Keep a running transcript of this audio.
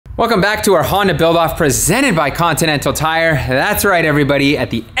Welcome back to our Honda Build-Off presented by Continental Tire. That's right, everybody. At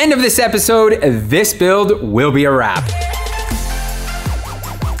the end of this episode, this build will be a wrap.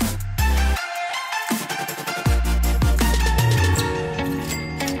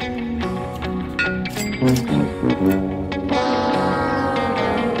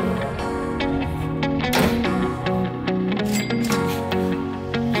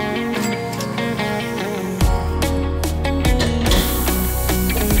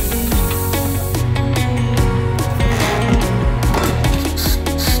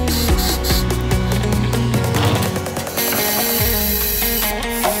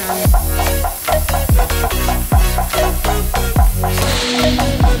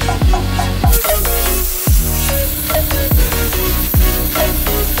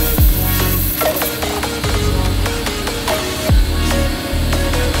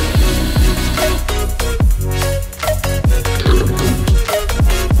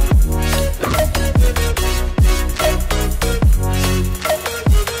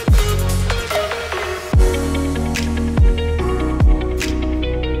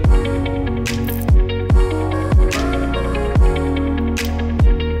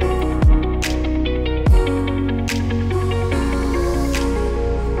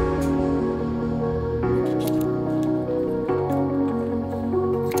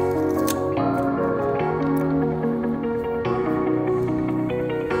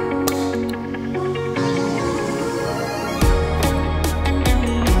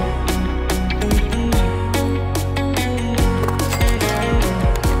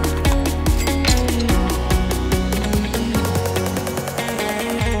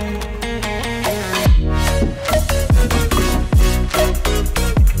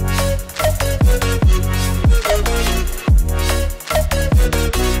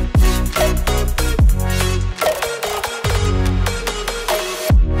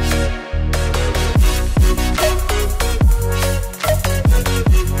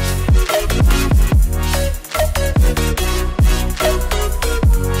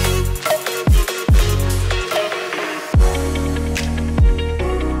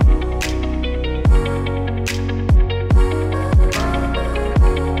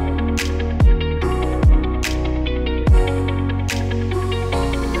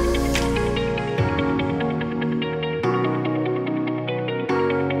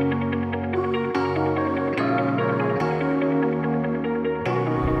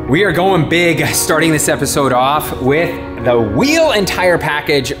 We are going big, starting this episode off with the wheel and tire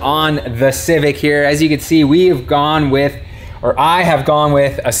package on the Civic here. As you can see, we have gone with, or I have gone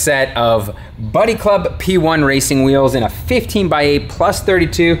with a set of Buddy Club P1 racing wheels in a 15x8 plus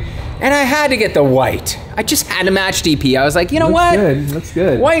 32, and I had to get the white. I just had to match DP. I was like, you know what? Looks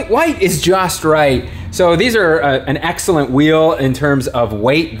good. White is just right. So these are an excellent wheel in terms of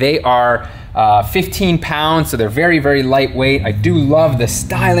weight. They are 15 pounds, so they're very, very lightweight. I do love the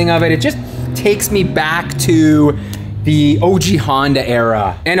styling of it. It just takes me back to the OG Honda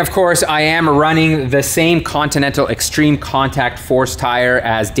era. And of course, I am running the same Continental Extreme Contact Force tire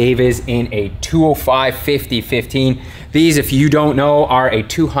as Dave is in a 205 50/15. These, if you don't know, are a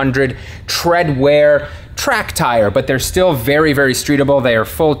 200 tread wear track tire, but they're still very, very streetable. They are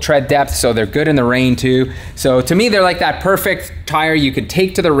full tread depth, so they're good in the rain too. So to me, they're like that perfect tire you could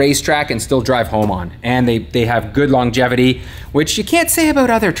take to the racetrack and still drive home on. And they have good longevity, which you can't say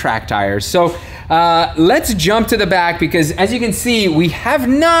about other track tires. So let's jump to the back, because as you can see, we have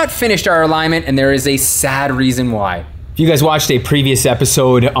not finished our alignment, and there is a sad reason why. If you guys watched a previous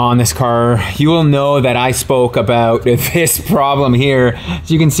episode on this car, you will know that I spoke about this problem here. As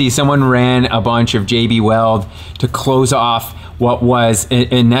you can see, someone ran a bunch of JB Weld to close off what was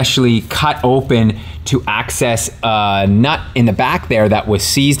initially cut open to access a nut in the back there that was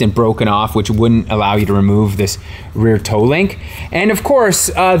seized and broken off, which wouldn't allow you to remove this rear toe link. And of course,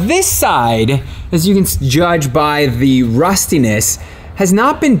 this side, as you can judge by the rustiness, has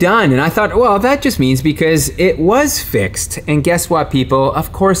not been done. And I thought, well, that just means because it was fixed. And guess what, people?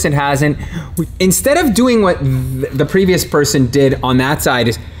 Of course it hasn't. Instead of doing what the previous person did on that side,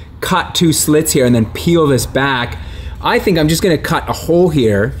 is cut 2 slits here and then peel this back, I think I'm just gonna cut a hole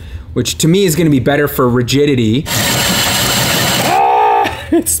here, which to me is gonna be better for rigidity. Ah,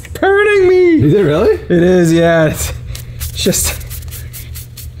 it's burning me. Is it really? It is, yeah. It's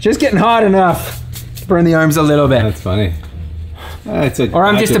just getting hot enough to burn the arms a little bit. That's funny. Or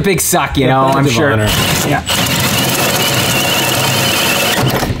I'm just a big suck, you know, I'm sure. Yeah.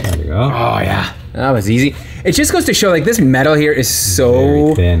 There we go. Oh yeah, that was easy. It just goes to show, like, this metal here is so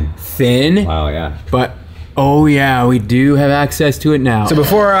very thin. Thin. Wow, yeah. But Oh yeah, we do have access to it now. So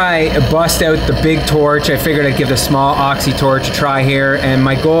before I bust out the big torch, I figured I'd give the small oxy torch a try here. And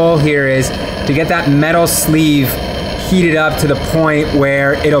my goal here is to get that metal sleeve heated up to the point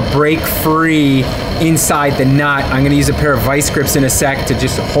where it'll break free inside the nut. I'm gonna use a pair of vice grips in a sec to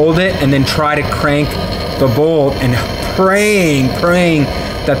just hold it and then try to crank the bolt and praying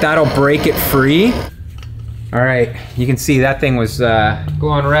that that'll break it free. All right, you can see that thing was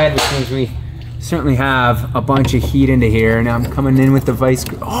glowing red, which means we certainly have a bunch of heat into here. Now I'm coming in with the vice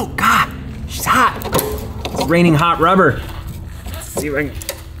grip. Oh God, she's hot. It's raining hot rubber. Let's see if I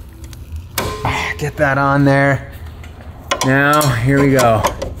can get that on there. Now, here we go.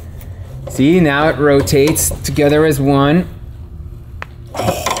 See, now it rotates together as one.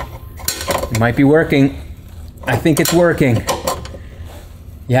 Oh, it might be working. I think it's working.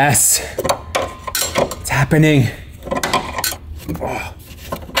 Yes, it's happening. Oh.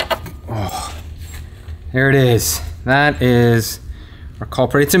 Oh. There it is. That is our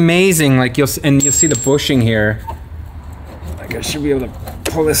culprit. It's amazing, like you'll see the bushing here. Like I should be able to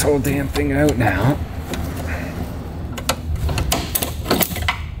pull this whole damn thing out now.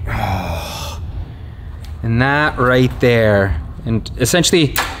 Oh. And that right there. And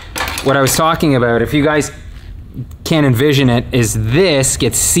essentially what I was talking about, if you guys can't envision it, is this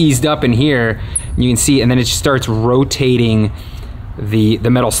gets seized up in here. You can see, and then it just starts rotating the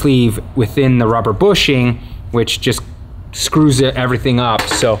metal sleeve within the rubber bushing, which just screws everything up.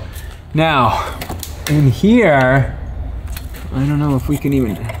 So now in here, I don't know if we can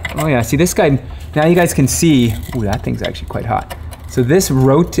even, oh yeah, see this guy, now you guys can see, ooh, that thing's actually quite hot. So this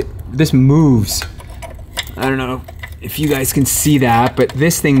moves. I don't know if you guys can see that, but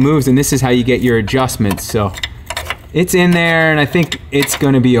this thing moves, and this is how you get your adjustments. So it's in there, and I think it's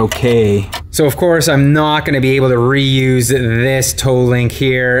gonna be okay. So of course, I'm not gonna be able to reuse this toe link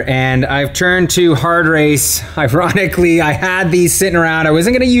here, and I've turned to hard race. Ironically, I had these sitting around. I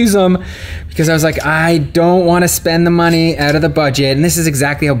wasn't gonna use them because I was like, I don't wanna spend the money out of the budget, and this is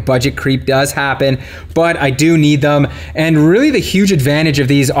exactly how budget creep does happen, but I do need them. And really the huge advantage of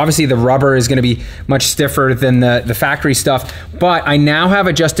these, obviously the rubber is gonna be much stiffer than the factory stuff, but I now have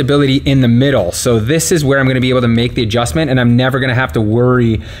adjustability in the middle. So this is where I'm gonna be able to make the adjustment, and I'm never gonna have to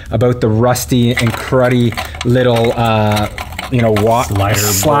worry about the rusty and cruddy little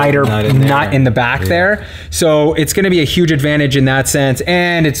slider nut in the back there. So it's gonna be a huge advantage in that sense,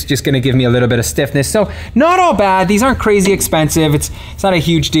 and it's just gonna give me a little bit of stiffness. So not all bad. These aren't crazy expensive. It's not a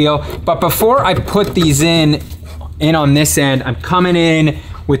huge deal. But before I put these in on this end, I'm coming in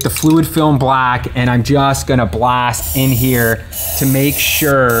with the fluid film black, and I'm just gonna blast in here to make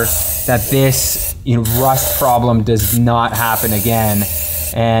sure that this rust problem does not happen again.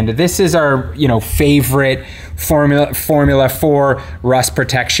 And this is our favorite formula for rust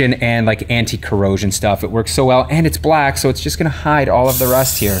protection and like anti-corrosion stuff. It works so well, and it's black, so it's just gonna hide all of the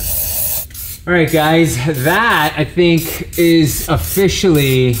rust here. All right, guys, that I think is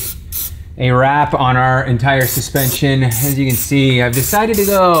officially a wrap on our entire suspension. As you can see, I've decided to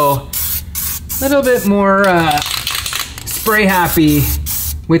go a little bit more spray happy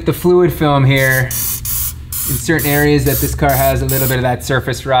with the fluid film here in certain areas that this car has a little bit of that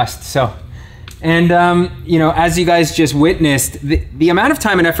surface rust. So, and as you guys just witnessed, the amount of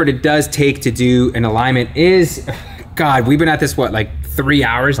time and effort it does take to do an alignment is, God, we've been at this, what, like 3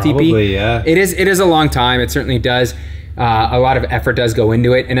 hours, Probably, DP? yeah. It is a long time. It certainly does. A lot of effort does go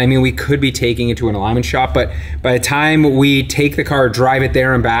into it. And I mean, we could be taking it to an alignment shop, but by the time we take the car, drive it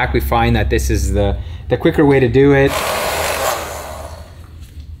there and back, we find that this is the quicker way to do it.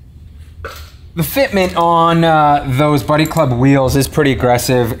 The fitment on those Buddy Club wheels is pretty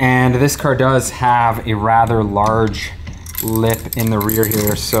aggressive, and this car does have a rather large lip in the rear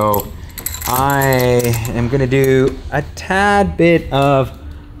here, so I am gonna do a tad bit of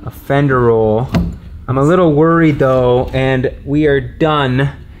a fender roll. I'm a little worried though, and we are done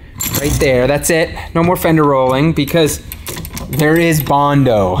right there. That's it. No more fender rolling because there is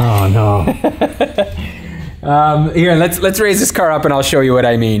Bondo. Oh no. Here, let's raise this car up and I'll show you what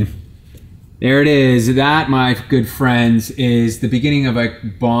I mean. There it is. That, my good friends, is the beginning of a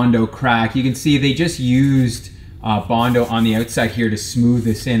Bondo crack. You can see they just used Bondo on the outside here to smooth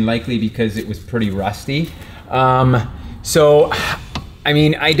this in, likely because it was pretty rusty. So, I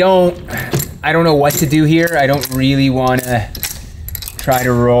mean, I don't know what to do here. I don't really want to try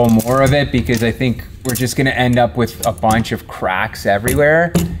to roll more of it because I think we're just going to end up with a bunch of cracks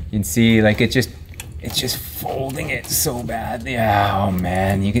everywhere. You can see, like, it's just folding it so bad. Yeah, oh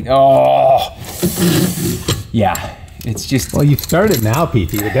man, you can, oh. Yeah, It's just... Well, you've started now,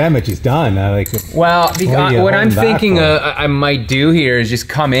 PT. The damage is done. Well, what I'm thinking I might do here is just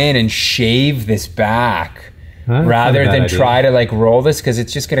come in and shave this back rather than try to like roll this, because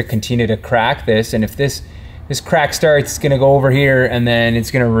it's just going to continue to crack this. And if this crack starts, it's going to go over here and then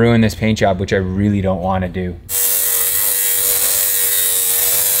it's going to ruin this paint job, which I really don't want to do.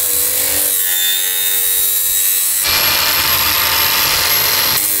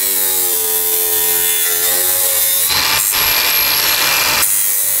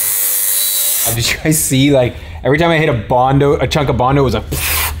 Did you guys see, like, every time I hit a chunk of Bondo, it was like,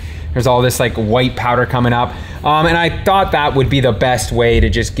 there's all this like white powder coming up. And I thought that would be the best way to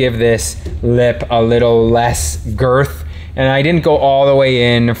just give this lip a little less girth. And I didn't go all the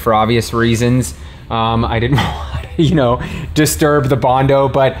way in for obvious reasons. I didn't want to, you know, disturb the Bondo,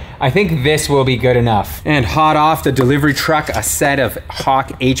 but I think this will be good enough. And hot off the delivery truck, a set of Hawk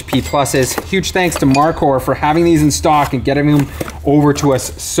HP Pluses. Huge thanks to Marcor for having these in stock and getting them over to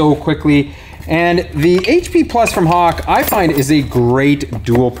us so quickly. And the HP Plus from Hawk, I find, is a great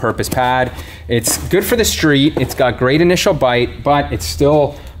dual purpose pad. It's good for the street, it's got great initial bite, but it's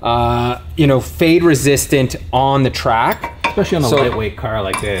still, you know, fade resistant on the track. Especially on a lightweight car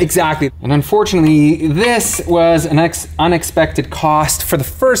like this. Exactly. And unfortunately, this was an unexpected cost for the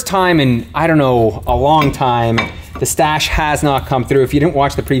first time in, I don't know, a long time. The stash has not come through. If you didn't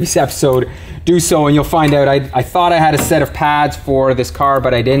watch the previous episode, do so and you'll find out. I thought I had a set of pads for this car,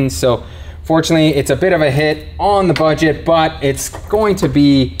 but I didn't. So fortunately, it's a bit of a hit on the budget, but it's going to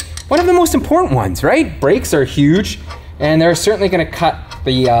be one of the most important ones, right? Brakes are huge, and they're certainly gonna cut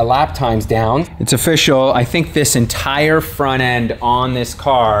the lap times down. It's official. I think this entire front end on this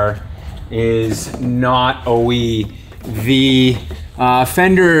car is not OE. The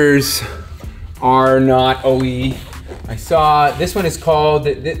fenders are not OE. I saw, this one is called,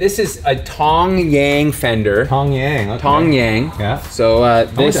 this is a Tong Yang fender. Tong Yang, okay. Tong Yang. Yeah. So I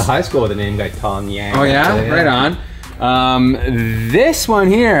went to high school with a name guy, Tong Yang. Oh yeah? Right on. This one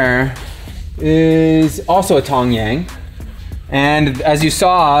here is also a Tong Yang. And as you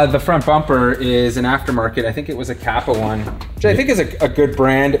saw, the front bumper is an aftermarket. I think it was a Kappa one, which I think is a good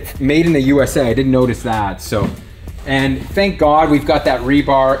brand, made in the USA. I didn't notice that. So, and thank God we've got that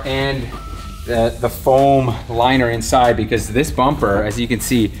rebar and the foam liner inside, because this bumper, as you can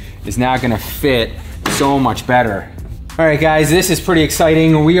see, is now gonna fit so much better. All right guys, this is pretty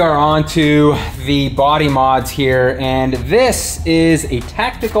exciting. We are on to the body mods here, and this is a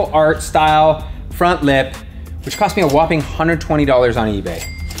tactical art style front lip, which cost me a whopping $120 on eBay.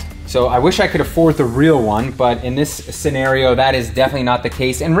 So I wish I could afford the real one, but in this scenario, that is definitely not the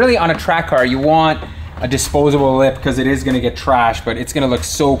case. And really on a track car, you want a disposable lip because it is gonna get trashed, but it's gonna look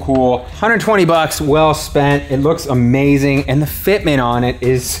so cool. 120 bucks, well spent. It looks amazing, and the fitment on it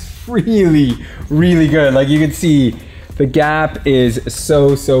is really, really good. Like you can see, the gap is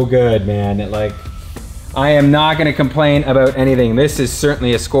so good, man. I am not gonna complain about anything. This is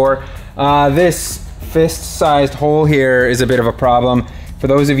certainly a score. This fist-sized hole here is a bit of a problem. For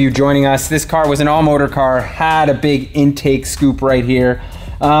those of you joining us, this car was an all-motor car, had a big intake scoop right here.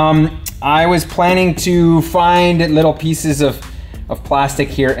 I was planning to find little pieces of plastic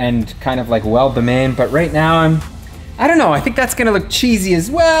here and kind of like weld them in, but right now I don't know, I think that's gonna look cheesy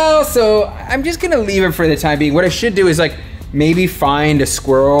as well, so I'm just gonna leave it for the time being. What I should do is like maybe find a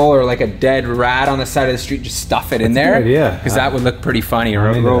squirrel or like a dead rat on the side of the street, just stuff it in there. Yeah, because that would look pretty funny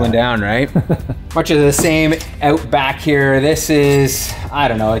rolling down, right? Much of the same out back here. This is, I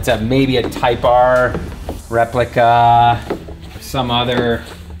don't know, it's maybe a Type R replica, some other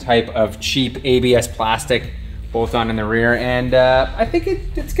type of cheap ABS plastic, both on in the rear, and I think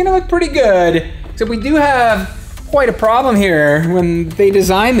it's gonna look pretty good. So we do have quite a problem here. When they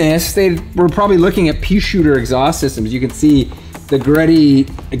designed this, they were probably looking at pea shooter exhaust systems. You can see the gritty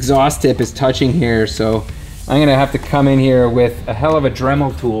exhaust tip is touching here, so I'm gonna have to come in here with a hell of a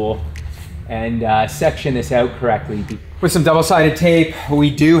Dremel tool and section this out correctly. With some double-sided tape, we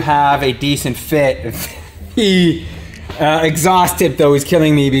do have a decent fit. The exhaust tip though is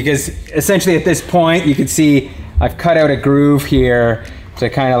killing me, because essentially at this point you can see I've cut out a groove here to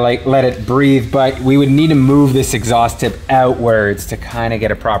kind of like let it breathe, but we would need to move this exhaust tip outwards to kind of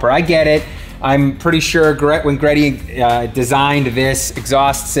get it proper. I get it. I'm pretty sure when Gretty designed this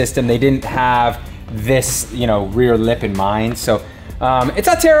exhaust system, they didn't have this, you know, rear lip in mind. So it's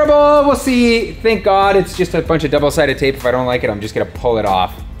not terrible. We'll see. Thank God it's just a bunch of double-sided tape. If I don't like it, I'm just gonna pull it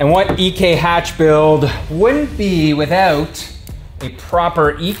off. And what EK hatch build wouldn't be without a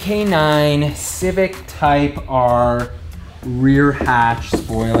proper EK9 Civic Type R rear hatch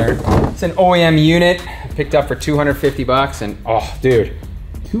spoiler. It's an OEM unit, picked up for 250 bucks, and oh, dude,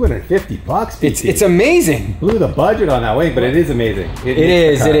 $250, PT. It's amazing. Blew the budget on that wing, but it is amazing. It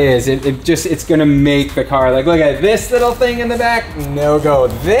is. It's gonna make the car, like, look at this little thing in the back, no go.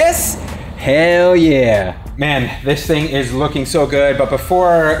 This, hell yeah. Man, this thing is looking so good, but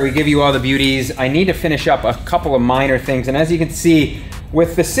before we give you all the beauties, I need to finish up a couple of minor things. And as you can see,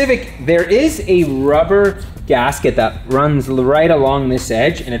 with the Civic, there is a rubber gasket that runs right along this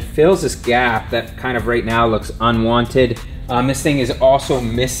edge, and it fills this gap that kind of right now looks unwanted. This thing is also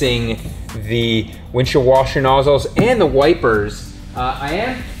missing the windshield washer nozzles and the wipers.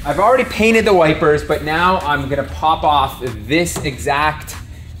 I've already painted the wipers, but now I'm gonna pop off this exact,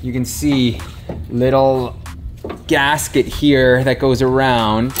 you can see, little gasket here that goes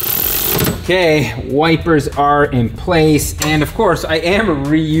around. Okay, wipers are in place, and of course I am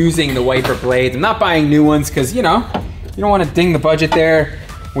reusing the wiper blades. I'm not buying new ones because, you know, you don't want to ding the budget there.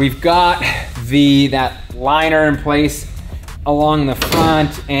 We've got that liner in place along the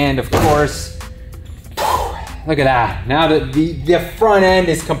front, and of course, look at that. Now that the front end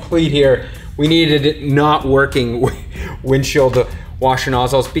is complete here, we needed not working windshield washer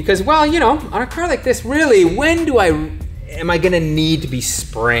nozzles because, well, you know, on a car like this, really, when am I gonna need to be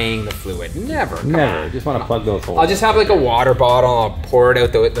spraying the fluid? Never. Never. Just want to plug those holes. I'll just have like a water bottle. I'll pour it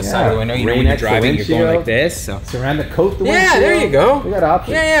out the side of the window. You know, when you're driving, you're going like this. So. Ceramic coat the windshield. Yeah, there you go. We got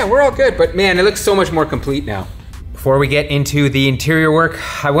options. Yeah, we're all good. But man, it looks so much more complete now. Before we get into the interior work,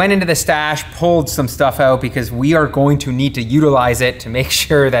 I went into the stash, pulled some stuff out because we are going to need to utilize it to make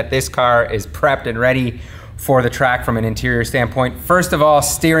sure that this car is prepped and ready for the track from an interior standpoint. First of all,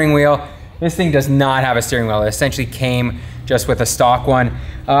 steering wheel. This thing does not have a steering wheel. It essentially came just with a stock one.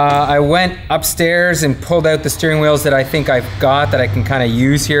 I went upstairs and pulled out the steering wheels that I think I've got that I can kind of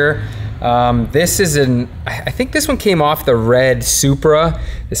use here. This is I think this one came off the red Supra,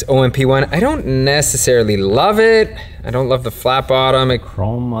 this OMP one. I don't necessarily love it. I don't love the flat bottom.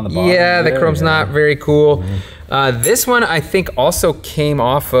 Chrome on the bottom. Yeah, the chrome's not very cool. This one I think also came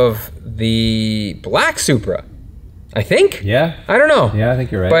off of the black Supra, I think. Yeah. I don't know. Yeah, I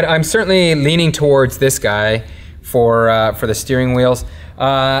think you're right. But I'm certainly leaning towards this guy for the steering wheels.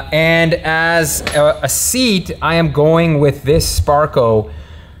 And as a seat, I am going with this Sparco,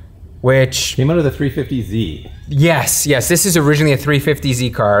 which came out of the 350Z. Yes, this is originally a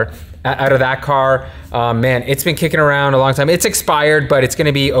 350Z car. Out of that car, man, it's been kicking around a long time. It's expired, but it's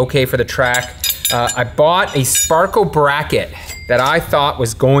gonna be okay for the track. I bought a Sparco bracket that I thought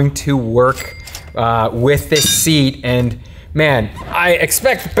was going to work with this seat, and man, I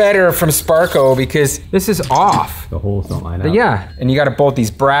expect better from Sparco because this is off. The holes don't line up. Yeah, and you gotta bolt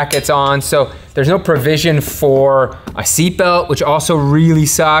these brackets on, so there's no provision for a seat belt, which also really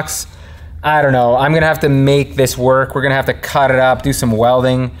sucks. I don't know, I'm gonna have to make this work. We're gonna have to cut it up, do some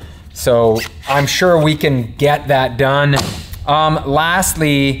welding, so I'm sure we can get that done.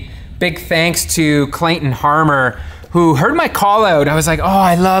 Lastly, big thanks to Clayton Harmer, who heard my call out. I was like, oh,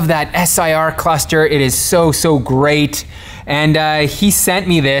 I love that SIR cluster. It is so great. And he sent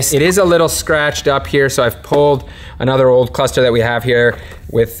me this. It is a little scratched up here, so I've pulled another old cluster that we have here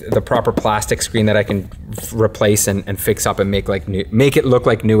with the proper plastic screen that I can replace and fix up and make it look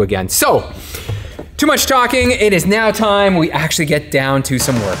like new again. So, too much talking. It is now time we actually get down to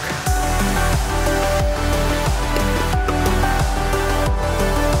some work.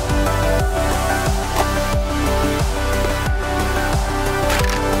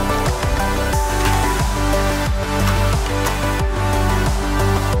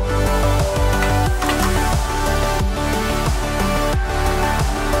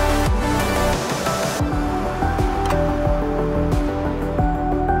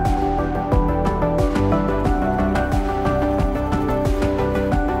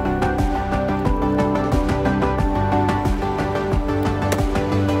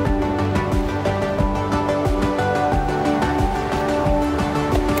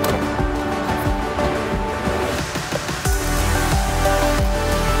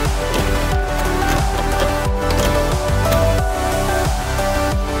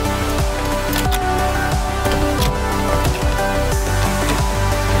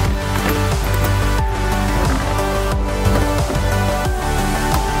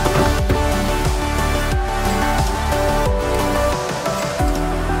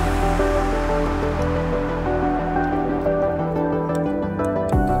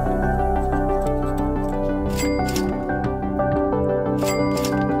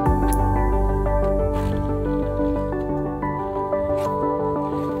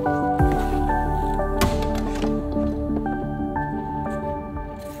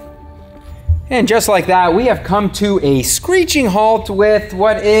 And just like that, we have come to a screeching halt with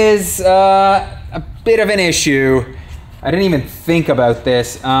what is a bit of an issue. I didn't even think about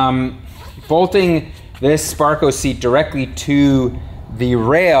this. Bolting this Sparco seat directly to the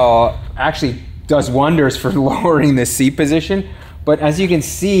rail actually does wonders for lowering the seat position. But as you can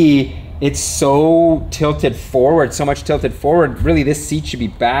see, it's so tilted forward, so much tilted forward. Really, this seat should be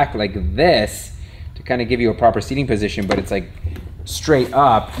back like this to kind of give you a proper seating position, but it's like straight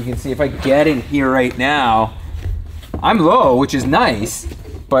up. You can see if I get in here right now, I'm low, which is nice,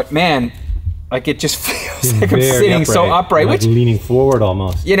 but man, like it just feels like I'm sitting so upright, like which leaning forward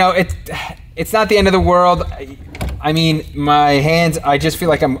almost. You know, it's not the end of the world. I mean, my hands, I just feel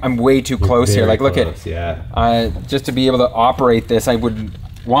like I'm way too close here. Like, look at, just to be able to operate this, I would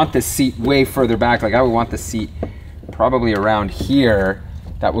want the seat way further back. Like, I would want the seat probably around here.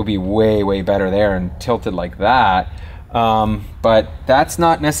 That would be way, way better there and tilted like that. But that's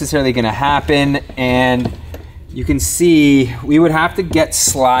not necessarily gonna happen. And you can see we would have to get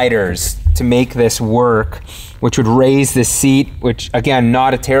sliders to make this work, which would raise the seat, which again,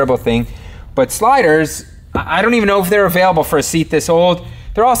 not a terrible thing. But sliders, I don't even know if they're available for a seat this old.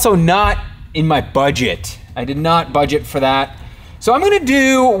 They're also not in my budget. I did not budget for that. So I'm gonna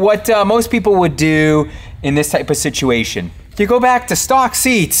do what most people would do in this type of situation. You go back to stock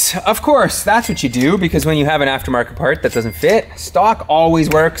seats. Of course, that's what you do, because when you have an aftermarket part that doesn't fit, stock always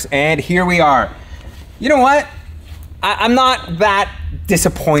works, and here we are. You know what? I'm not that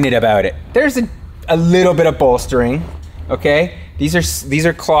disappointed about it. There's a little bit of bolstering, okay? These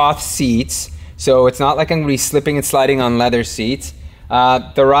are cloth seats, so it's not like I'm gonna be slipping and sliding on leather seats.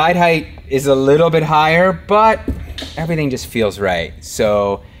 The ride height is a little bit higher, but everything just feels right.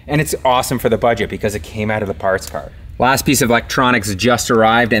 So, and it's awesome for the budget because it came out of the parts cart. Last piece of electronics just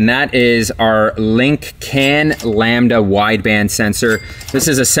arrived, and that is our Link CAN Lambda wideband sensor. This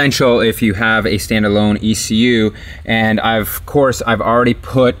is essential if you have a standalone ECU, and of course I've already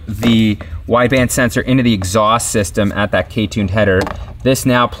put the wideband sensor into the exhaust system at that K-tuned header. This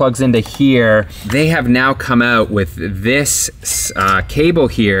now plugs into here. They have now come out with this cable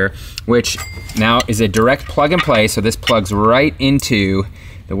here, which now is a direct plug and play. So this plugs right into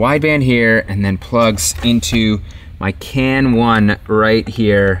the wideband here and then plugs into my CAN 1 right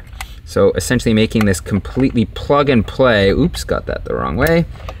here. So essentially making this completely plug and play. Oops, got that the wrong way.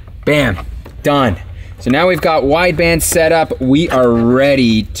 Bam, done. So now we've got wideband set up. We are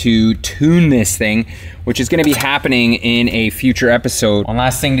ready to tune this thing, which is gonna be happening in a future episode. One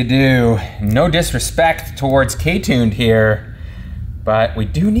last thing to do, no disrespect towards K-tuned here, but we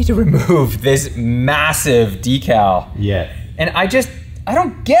do need to remove this massive decal. Yeah. And I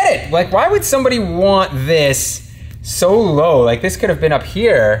don't get it. Like, why would somebody want this so low? Like, this could have been up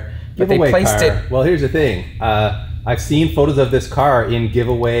here, but they placed it. Well, here's the thing. I've seen photos of this car in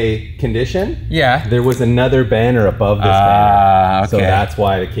giveaway condition. Yeah. There was another banner above this banner. Okay. So that's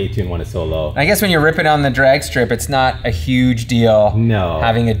why the K-Tune one is so low. I guess when you're ripping on the drag strip, it's not a huge deal. No.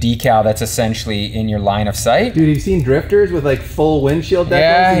 Having a decal that's essentially in your line of sight. Dude, you've seen drifters with like full windshield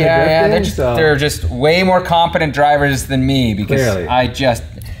decals? Yeah. They're just way more competent drivers than me, because clearly.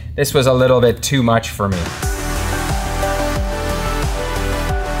 This was a little bit too much for me.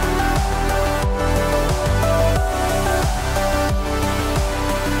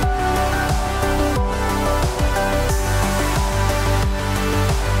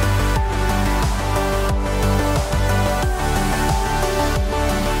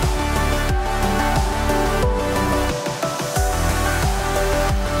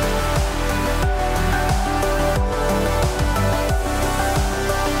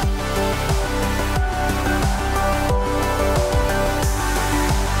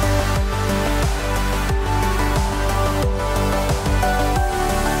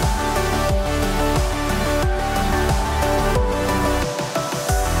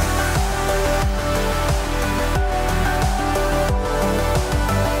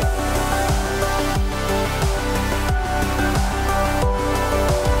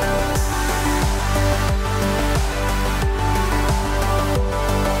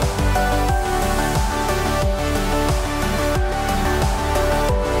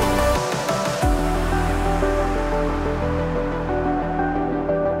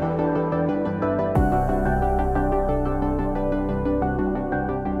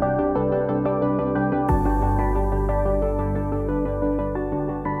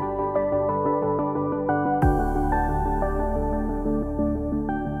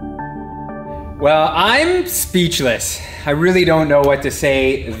 Well, I'm speechless. I really don't know what to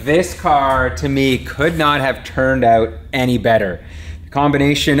say. This car, to me, could not have turned out any better. The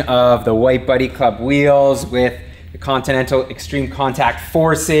combination of the white Buddy Club wheels with the Continental Extreme Contact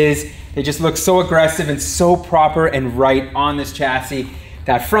Forces, they just look so aggressive and so proper and right on this chassis.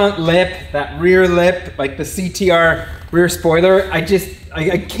 That front lip, that rear lip, like the CTR rear spoiler. I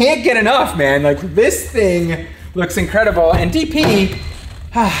can't get enough, man. Like, this thing looks incredible. And DP,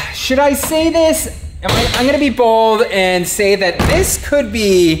 should I say this? I'm gonna be bold and say that this could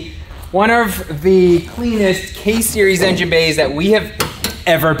be one of the cleanest K-Series engine bays that we have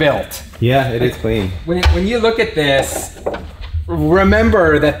ever built. Yeah, it is clean. When you look at this,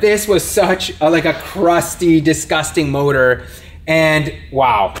 remember that this was such like a crusty, disgusting motor. And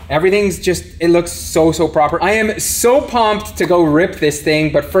wow, everything's just, it looks so proper. I am so pumped to go rip this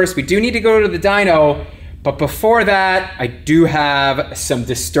thing, but first we do need to go to the dyno. But before that, I do have some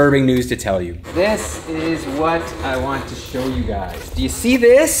disturbing news to tell you. This is what I want to show you guys. Do you see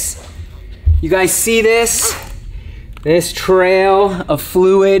this? You guys see this? This trail of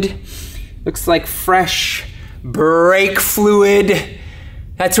fluid. Looks like fresh brake fluid.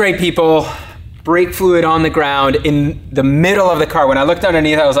 That's right, people. Brake fluid on the ground in the middle of the car. When I looked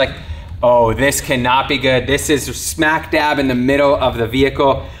underneath, I was like, oh, this cannot be good. This is smack dab in the middle of the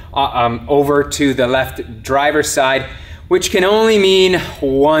vehicle, over to the left driver's side, which can only mean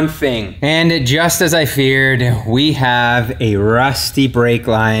one thing. And just as I feared, we have a rusty brake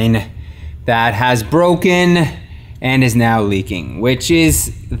line that has broken and is now leaking, which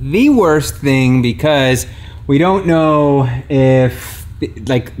is the worst thing because we don't know if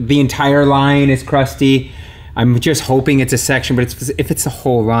like the entire line is crusty. I'm just hoping it's a section, but if it's the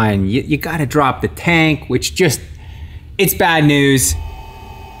whole line, you gotta drop the tank, which just, it's bad news.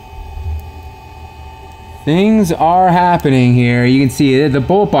 Things are happening here. You can see the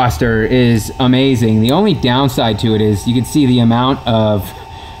bolt buster is amazing. The only downside to it is you can see the amount of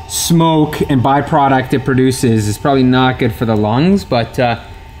smoke and byproduct it produces is probably not good for the lungs, but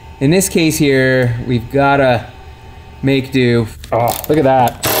in this case here, we've gotta make do. Oh, look at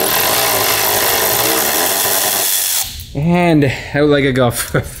that. And out like a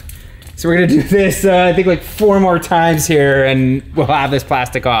gopher. So we're gonna do this, I think like 4 more times here and we'll have this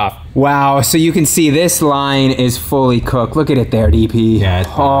plastic off. Wow, so you can see this line is fully cooked. Look at it there, DP. Yeah,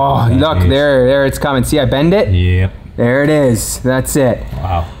 oh, look, there it's coming. See, I bend it? Yep. There it is, that's it.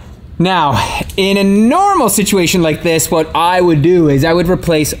 Wow. Now, in a normal situation like this, what I would do is I would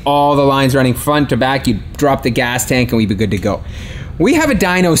replace all the lines running front to back. You'd drop the gas tank and we'd be good to go. We have a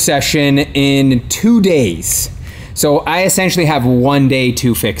dyno session in 2 days. So I essentially have 1 day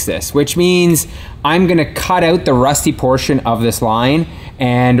to fix this, which means I'm gonna cut out the rusty portion of this line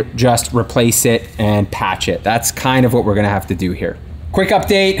and just replace it and patch it. That's kind of what we're gonna have to do here. Quick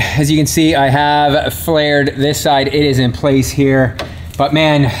update, as you can see, I have flared this side. It is in place here. But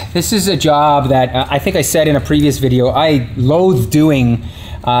man, this is a job that I think I said in a previous video, I loathe doing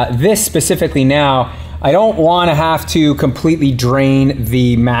this specifically now. I don't want to have to completely drain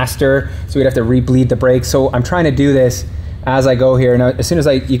the master, so we'd have to re-bleed the brakes. So I'm trying to do this as I go here. Now, as soon as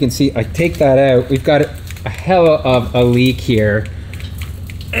you can see, I take that out. We've got a hell of a leak here.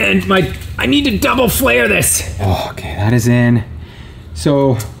 And I need to double flare this. Oh, okay, that is in.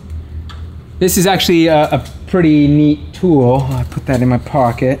 So this is actually a pretty neat tool. I put that in my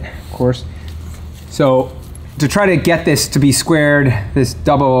pocket, of course. So to try to get this to be squared, this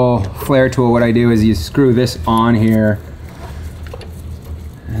double flare tool, what I do is you screw this on here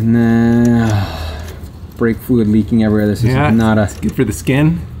and then brake fluid leaking everywhere. This is not a... Good for the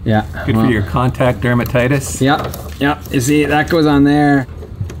skin. Yeah. Good for your contact dermatitis. Yeah. You see, that goes on there.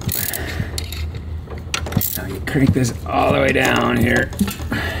 Now you crank this all the way down here.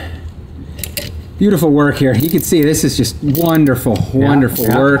 Beautiful work here. You can see this is just wonderful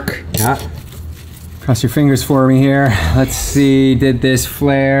work. Yeah. Cross your fingers for me here. Let's see, did this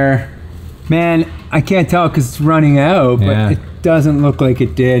flare? Man, I can't tell because it's running out, but it doesn't look like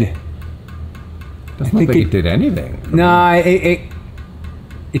it did. Doesn't look like it did anything. No, it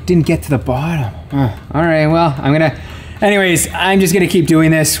didn't get to the bottom. All right, well, anyways, I'm just gonna keep doing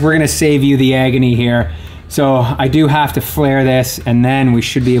this. We're gonna save you the agony here. So I do have to flare this and then we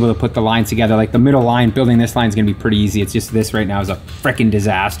should be able to put the lines together. Like the middle line, building this line is gonna be pretty easy. It's just this right now is a freaking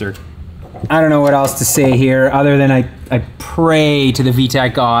disaster. I don't know what else to say here other than I pray to the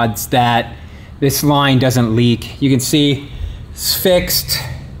VTEC gods that this line doesn't leak. You can see it's fixed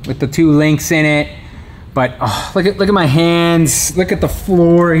with the 2 links in it, but look at my hands, look at the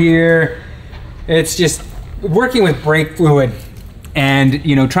floor here. It's just working with brake fluid and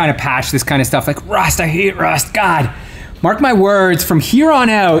trying to patch this kind of stuff like rust. I hate rust. God, mark my words, from here on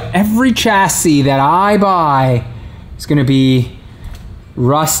out, every chassis that I buy is gonna be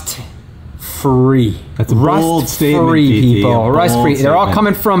rust free. That's a bold statement, free, people. Rust free. They're all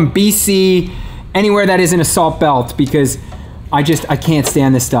coming from BC, anywhere that isn't a salt belt, because I can't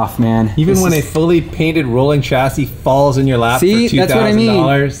stand this stuff, man. Even when a fully painted rolling chassis falls in your lap for $2,000, that's what I mean.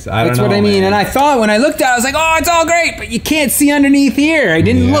 That's what I mean. And I thought when I looked at it, I was like, oh, it's all great, but you can't see underneath here. I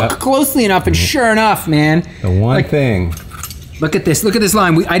didn't look closely enough, and sure enough, man. The one thing. Look at this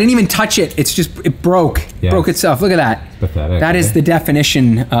line. I didn't even touch it. It's just, it broke. It broke itself. Look at that. Pathetic. That is the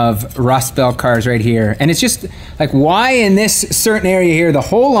definition of Rust Belt cars right here. And it's just like, why in this certain area here, the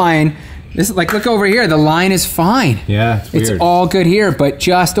whole line, this is like, look over here, the line is fine. Yeah, it's weird. It's all good here, but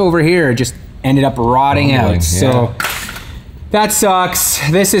just over here, just ended up rotting out. So that sucks.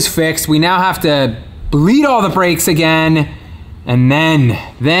 This is fixed. We now have to bleed all the brakes again. And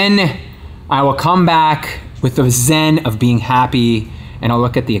then I will come back with the zen of being happy, and I'll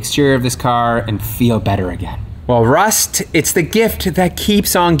look at the exterior of this car and feel better again. Well, rust, it's the gift that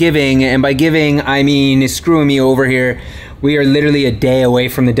keeps on giving, and by giving, I mean screwing me over here. We are literally a day away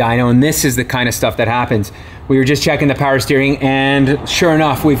from the dyno, and this is the kind of stuff that happens. We were just checking the power steering, and sure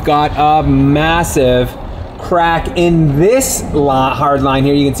enough, we've got a massive crack in this hard line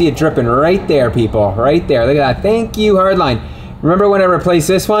here. You can see it dripping right there, people, right there. Look at that. Thank you, hard line. Remember when I replaced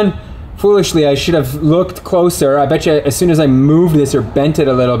this one? Foolishly, I should have looked closer. I bet you as soon as I moved this or bent it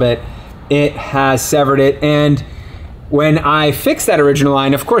a little bit, it has severed it. And when I fixed that original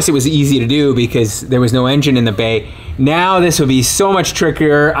line, of course it was easy to do because there was no engine in the bay. Now this will be so much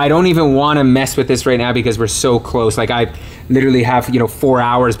trickier. I don't even want to mess with this right now because we're so close. Like I literally have, 4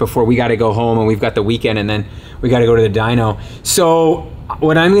 hours before we got to go home, and we've got the weekend, and then we got to go to the dyno. So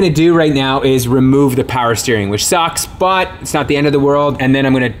what I'm gonna do right now is remove the power steering, which sucks, but it's not the end of the world. And then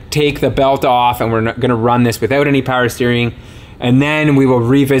I'm gonna take the belt off, and we're gonna run this without any power steering. And then we will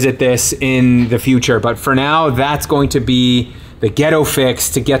revisit this in the future. But for now, that's going to be the ghetto fix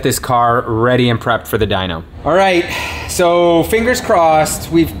to get this car ready and prepped for the dyno. All right, so fingers crossed.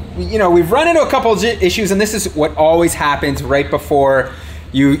 We've run into a couple of issues, and this is what always happens right before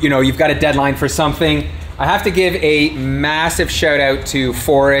you've got a deadline for something. I have to give a massive shout out to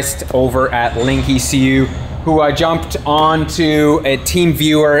Forrest over at Link ECU, who jumped onto a team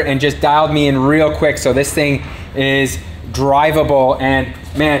viewer and just dialed me in real quick. So this thing is drivable, and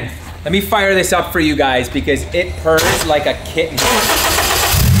man, let me fire this up for you guys because it purrs like a kitten.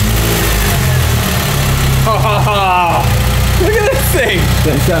 Oh, look at this thing.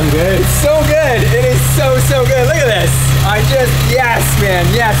 That sounds good. It's so good. It is so good. Look at this. Yes, man.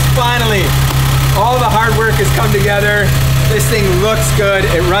 Yes, finally. All the hard work has come together. This thing looks good.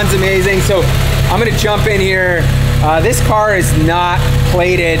 It runs amazing. So I'm gonna jump in here. This car is not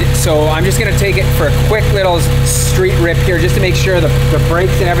plated, so I'm just gonna take it for a quick little street rip here just to make sure the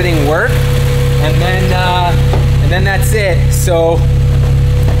brakes and everything work. And then that's it. So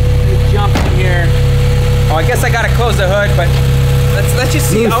let me jump in here. Oh, I guess I gotta close the hood, but let's just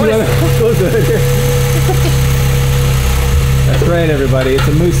see. Close the hood here. That's right, everybody. It's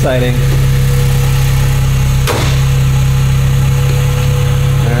a moose sighting.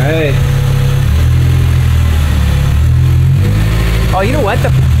 All right. Oh, you know what?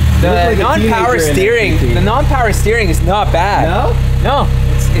 The non-power steering. The non-power steering is not bad. No? No,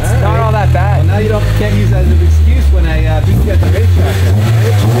 it's not all that bad. Well, now can't use that as an excuse when I beat you at the racetrack.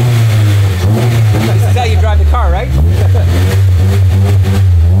 Right? This is how you drive the car, right?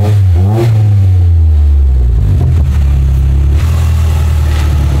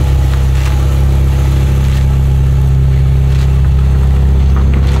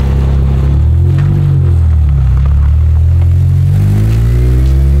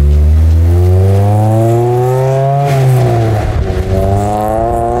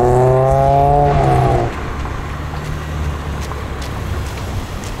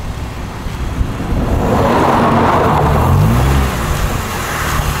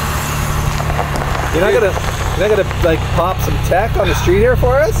 You're not gonna like pop some tech on the street here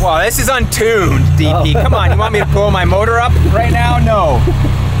for us? Well, this is untuned, DP. Oh. Come on, you want me to pull my motor up right now? No.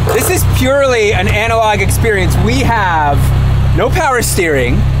 This is purely an analog experience. We have no power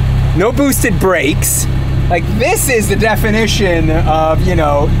steering, no boosted brakes. Like, this is the definition of,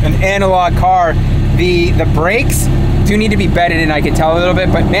 an analog car. The brakes do need to be bedded in, I can tell a little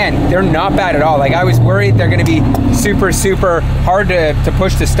bit, but man, they're not bad at all. Like, I was worried they're gonna be super hard to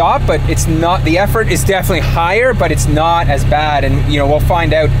push to stop, but it's not. The effort is definitely higher, but it's not as bad. And we'll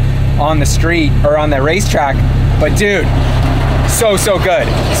find out on the street or on the racetrack. But dude, so good.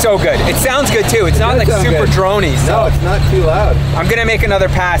 So good. It sounds good too. It's not like super droney. So no, it's not too loud. I'm gonna make another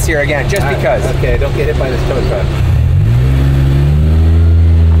pass here again, just because. Okay, don't get hit by this tow truck.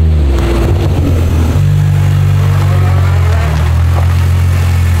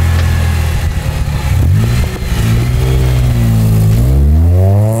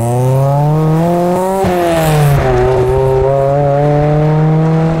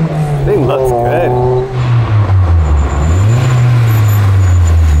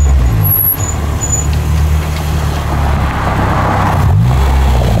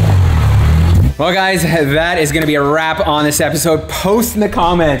 Well guys, that is gonna be a wrap on this episode. Post in the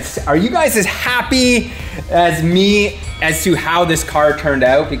comments, are you guys as happy as me as to how this car turned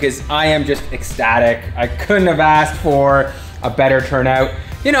out? Because I am just ecstatic. I couldn't have asked for a better turnout.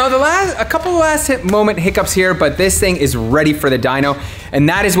 You know, a couple of last moment hiccups here, but this thing is ready for the dyno, and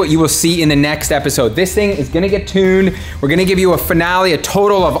that is what you will see in the next episode. This thing is gonna get tuned. We're gonna give you a finale, a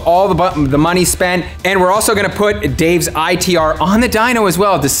total of all the money spent, and we're also gonna put Dave's ITR on the dyno as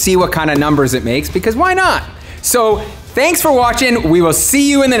well to see what kind of numbers it makes, because why not? So, thanks for watching. We will see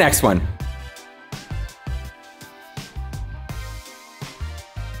you in the next one.